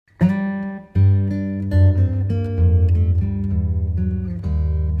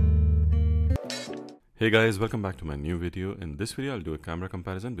Hey guys, welcome back to my new video. In this video, I'll do a camera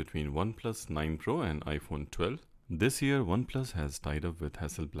comparison between OnePlus 9 Pro and iPhone 12. This year, OnePlus has tied up with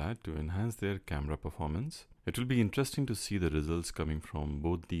Hasselblad to enhance their camera performance. It will be interesting to see the results coming from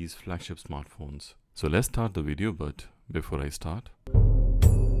both these flagship smartphones. So let's start the video, but before I start,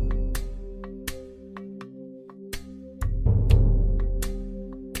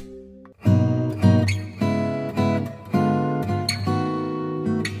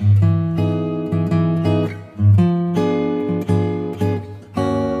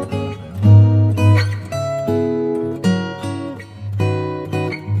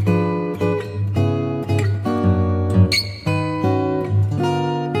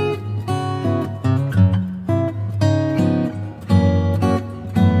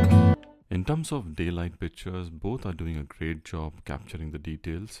 in terms of daylight pictures, both are doing a great job capturing the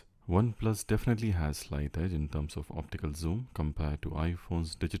details. OnePlus definitely has slight edge in terms of optical zoom compared to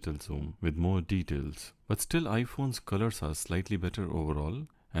iPhone's digital zoom with more details. But still, iPhone's colors are slightly better overall,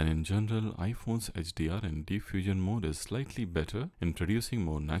 and in general, iPhone's HDR and deep fusion mode is slightly better in producing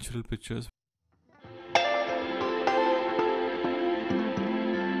more natural pictures.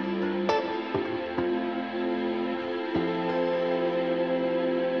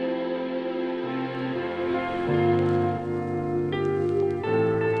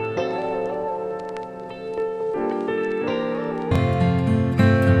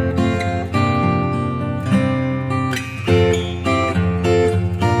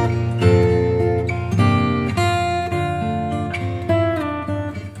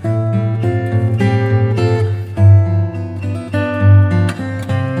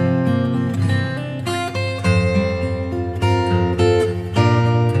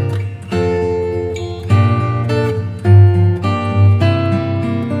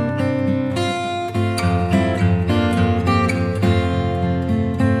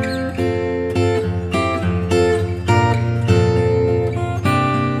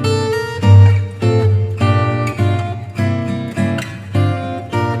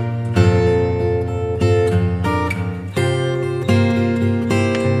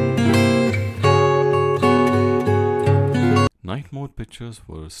 Night mode pictures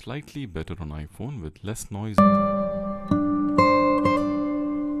were slightly better on iPhone with less noise.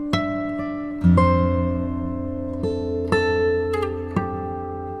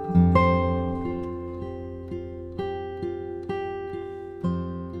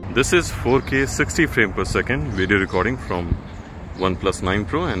 This is 4K 60 frames per second video recording from OnePlus 9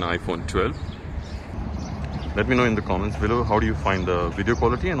 Pro and iPhone 12. Let me know in the comments below how do you find the video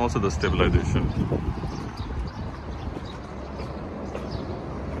quality and also the stabilization.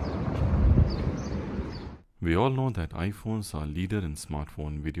 We all know that iPhones are leader in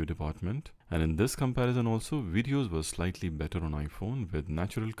smartphone video department, and in this comparison also, videos were slightly better on iPhone with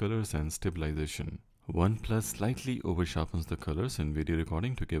natural colors and stabilization. OnePlus slightly oversharpens the colors in video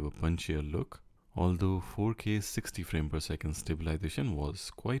recording to give a punchier look, although 4K 60 frames per second stabilization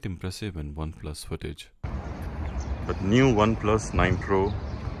was quite impressive in OnePlus footage. But new OnePlus 9 Pro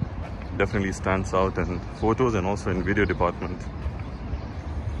definitely stands out in photos and also in video department.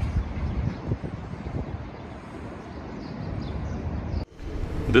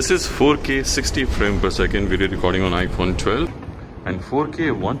 This is 4K 60 frames per second video recording on iPhone 12 and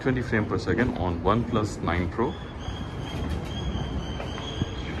 4K 120 frames per second on OnePlus 9 Pro.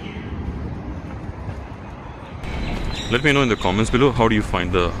 Let me know in the comments below how do you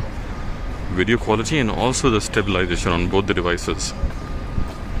find the video quality and also the stabilization on both the devices.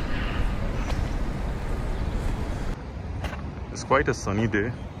 It's quite a sunny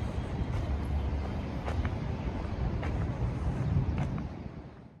day.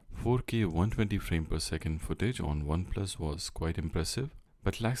 .4K 120 frames per second footage on OnePlus was quite impressive,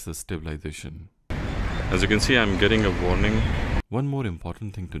 but lacks the stabilization. As you can see, I'm getting a warning. One more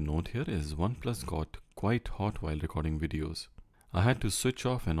important thing to note here is OnePlus got quite hot while recording videos. I had to switch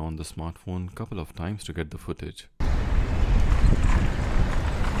off and on the smartphone a couple of times to get the footage.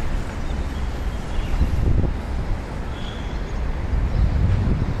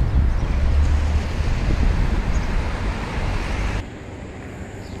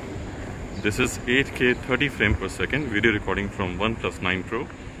 This is 8K 30 frames per second video recording from OnePlus 9 Pro.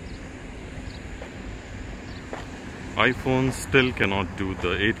 iPhone still cannot do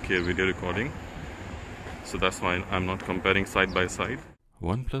the 8K video recording, so that's why I'm not comparing side by side.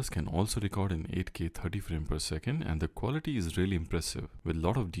 OnePlus can also record in 8K 30 frames per second and the quality is really impressive with a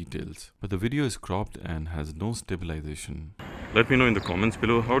lot of details, but the video is cropped and has no stabilization. Let me know in the comments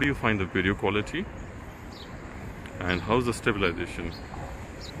below how do you find the video quality and how's the stabilization.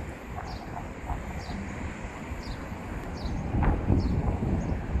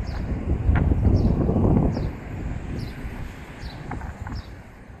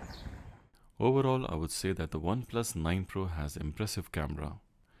 Overall, I would say that the OnePlus 9 Pro has impressive camera.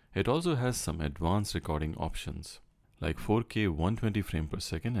 It also has some advanced recording options like 4K 120 frame per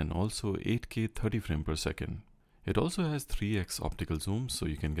second and also 8K 30 frame per second. It also has 3x optical zoom, so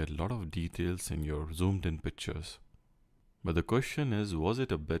you can get a lot of details in your zoomed in pictures. But the question is, was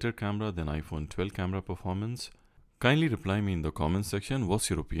it a better camera than iPhone 12 camera performance? Kindly reply me in the comments section. What's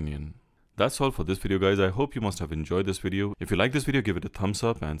your opinion? That's all for this video, guys. I hope you must have enjoyed this video. If you like this video, give it a thumbs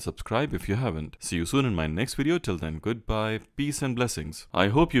up and subscribe if you haven't. See you soon in my next video. Till then, goodbye, peace and blessings. I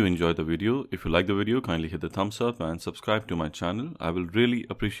hope you enjoyed the video. If you like the video, kindly hit the thumbs up and subscribe to my channel. I will really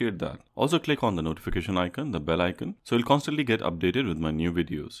appreciate that. Also click on the notification icon, the bell icon, so you'll constantly get updated with my new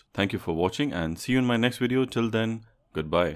videos. Thank you for watching and see you in my next video. Till then, goodbye.